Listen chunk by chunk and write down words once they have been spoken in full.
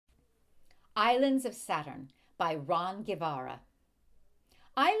Islands of Saturn by Ron Guevara.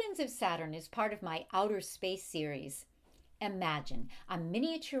 Islands of Saturn is part of my outer space series. Imagine a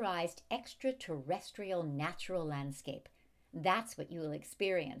miniaturized extraterrestrial natural landscape. That's what you will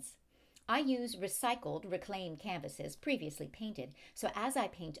experience. I use recycled, reclaimed canvases previously painted, so as I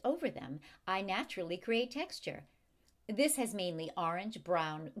paint over them, I naturally create texture. This has mainly orange,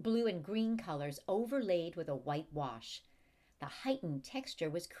 brown, blue, and green colors overlaid with a white wash. The heightened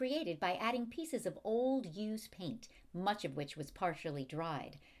texture was created by adding pieces of old used paint, much of which was partially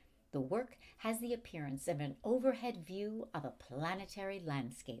dried. The work has the appearance of an overhead view of a planetary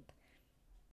landscape.